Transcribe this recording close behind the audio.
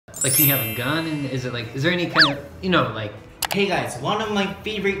Like, can you have a gun? And is it like, is there any kind of, you know, like... Hey guys, one of my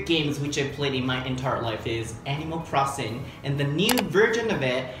favorite games which I played in my entire life is Animal Crossing, and the new version of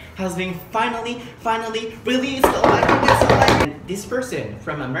it has been finally released. Oh my goodness, and this person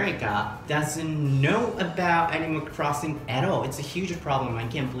from America doesn't know about Animal Crossing at all. It's a huge problem. I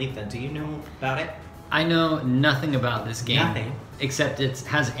can't believe that. Do you know about it? I know nothing about this game. Nothing. Except it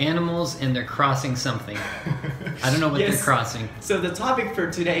has animals and they're crossing something. I don't know what they're crossing. So the topic for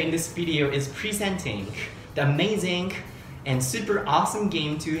today in this video is presenting the amazing and super awesome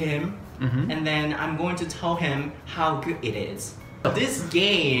game to him, and then I'm going to tell him how good it is. This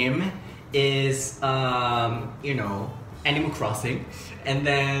game is, you know, Animal Crossing, and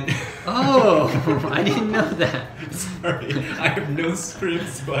then... Oh, I didn't know that. Sorry, I have no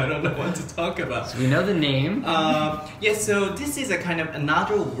scripts, so I don't know what to talk about. So we know the name. Yeah, so this is a kind of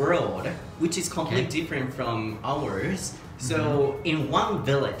another world, which is completely different from ours. So in one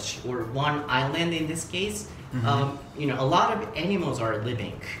village, or one island in this case, you know, a lot of animals are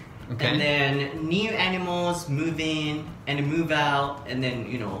living. Okay. And then new animals move in and move out, and then,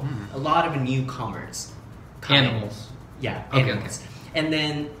 you know, a lot of newcomers. Animals. Yeah, animals. Okay. And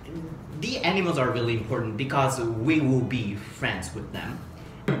then the animals are really important because we will be friends with them.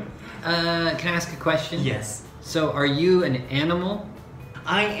 Can I ask a question? Yes. So are you an animal?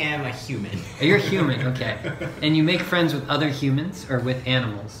 I am a human. You're human, okay. And you make friends with other humans or with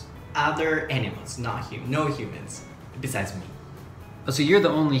animals? Other animals, not human. No humans besides me. Oh, so you're the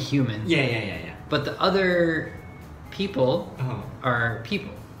only human? Yeah. But the other people are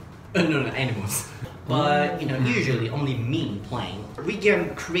people? No, animals. But, you know, usually only me playing. We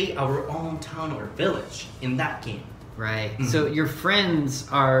can create our own town or village in that game. Right. So your friends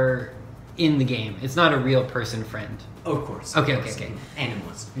are in the game. It's not a real person friend. Of course. Okay.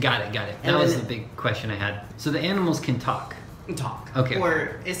 Animals. Got it. That was the big question I had. So the animals can talk? Talk. Okay.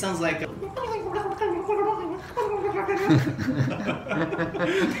 Or it sounds like...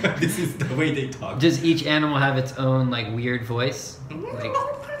 This is the way they talk. Does each animal have its own, like, weird voice? Like...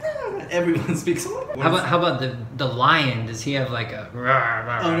 Everyone speaks. How about the lion? Does he have like a?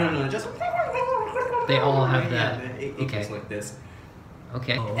 Oh no, just. They all have that. Yeah, it goes like this.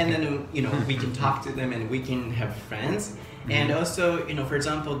 Okay. And then you know we can talk to them and we can have friends. And also you know, for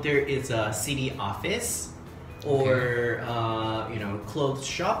example, there is a city office or you know, clothes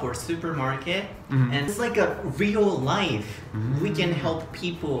shop or supermarket, and it's like a real life. We can help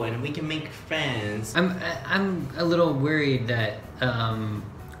people and we can make friends. I'm a little worried that.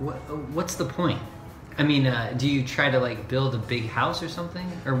 What's the point? I mean, do you try to like build a big house or something,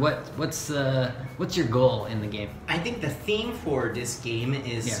 or what's your goal in the game? I think the theme for this game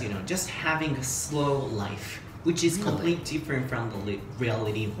is you know, just having a slow life, which is completely different from the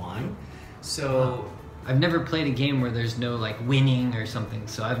reality one. So I've never played a game where there's no like winning or something,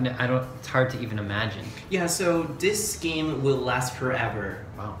 so I don't. It's hard to even imagine. Yeah, so this game will last forever.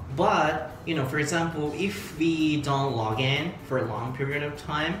 Wow. But you know, for example, if we don't log in for a long period of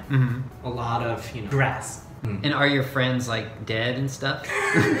time, a lot of grass. And are your friends like dead and stuff?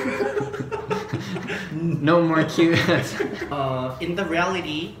 No more cute. In the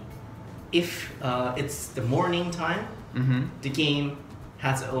reality, if it's the morning time, the game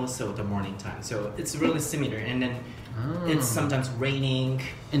has also the morning time, so it's really similar. And then it's sometimes raining,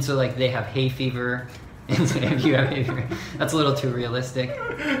 and so like they have hay fever, and if you have hay fever, that's a little too realistic.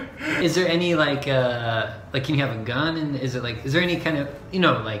 Is there any like can you have a gun, and is there any kind of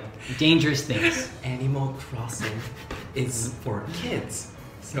like dangerous things? Animal Crossing is for kids,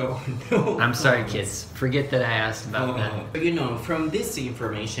 so no. I'm sorry, kids. Forget that I asked about that. But you know, from this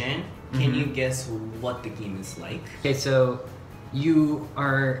information, can you guess what the game is like? Okay, so. You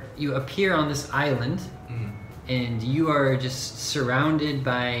appear on this island, and you are just surrounded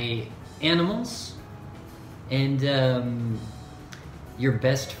by animals, and your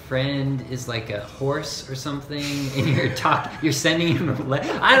best friend is like a horse or something, and you're sending him a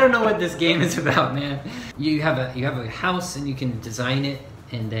letter. I don't know what this game is about, man. You have a house, and you can design it,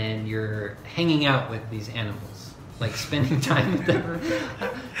 and then you're hanging out with these animals, like spending time with them,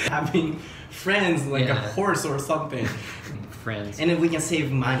 having friends like a horse or something. Friends. And then we can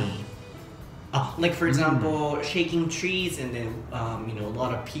save money. Like for example, shaking trees, and then you know, a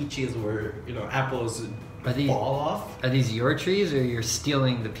lot of peaches or apples fall off. Are these your trees, or you're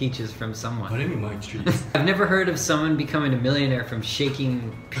stealing the peaches from someone? What do you mean my trees? I've never heard of someone becoming a millionaire from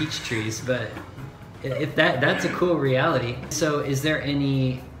shaking peach trees, but if that's a cool reality. So is there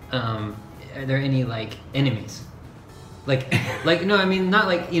any are there any like enemies? Like no, I mean not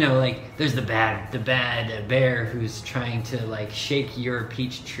like like there's the bad bear who's trying to like shake your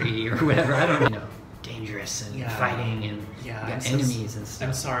peach tree or whatever. I don't know. dangerous and fighting and got enemies and stuff.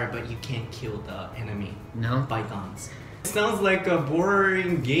 I'm sorry, but you can't kill the enemy. No? By guns. It sounds like a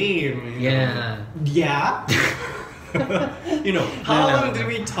boring game. Yeah. Yeah? How long did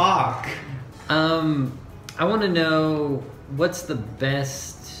we talk? I want to know what's the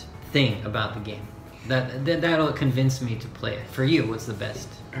best thing about the game. That'll convince me to play it. For you, what's the best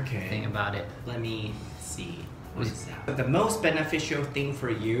thing about it? Let me see. What is that? The most beneficial thing for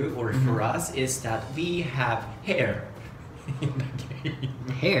you or for us is that we have hair in the game.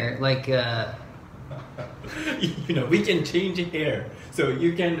 Hair? Like, we can change hair. So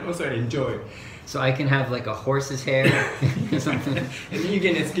you can also enjoy. So I can have like a horse's hair or something? And you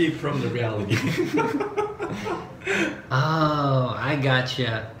can escape from the reality. Oh, I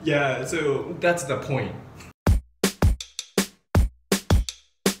gotcha. Yeah, so that's the point.